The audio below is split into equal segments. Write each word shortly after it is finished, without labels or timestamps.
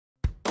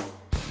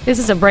This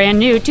is a brand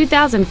new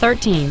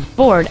 2013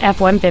 Ford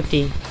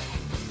F-150.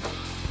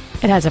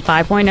 It has a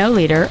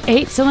 5.0-liter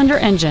 8-cylinder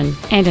engine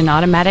and an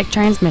automatic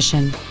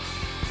transmission.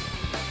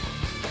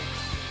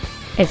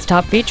 Its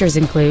top features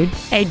include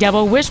a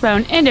double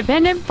wishbone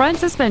independent front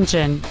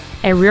suspension,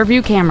 a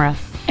rear-view camera,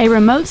 a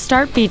remote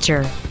start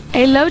feature,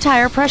 a low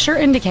tire pressure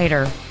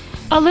indicator,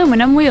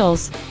 aluminum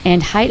wheels,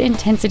 and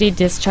high-intensity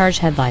discharge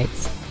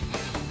headlights.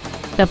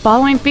 The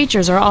following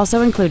features are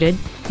also included: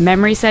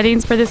 memory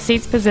settings for the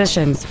seat's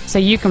positions so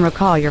you can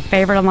recall your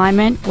favorite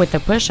alignment with the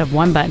push of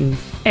one button,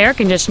 air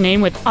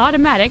conditioning with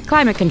automatic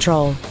climate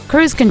control,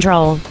 cruise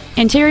control,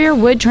 interior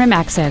wood trim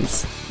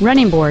accents,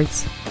 running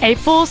boards, a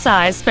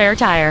full-size spare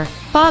tire,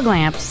 fog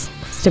lamps,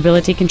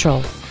 stability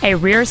control, a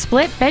rear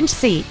split bench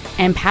seat,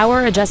 and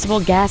power adjustable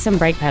gas and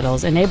brake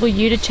pedals enable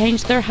you to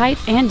change their height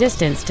and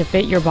distance to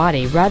fit your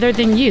body rather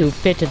than you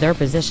fit to their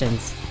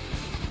positions.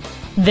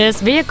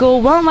 This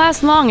vehicle won't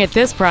last long at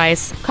this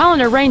price. Call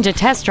and arrange a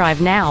test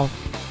drive now.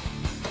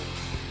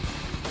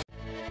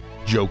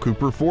 Joe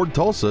Cooper Ford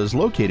Tulsa is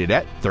located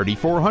at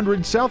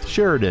 3400 South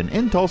Sheridan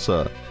in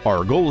Tulsa.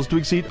 Our goal is to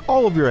exceed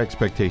all of your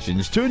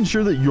expectations to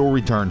ensure that you'll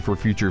return for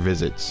future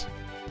visits.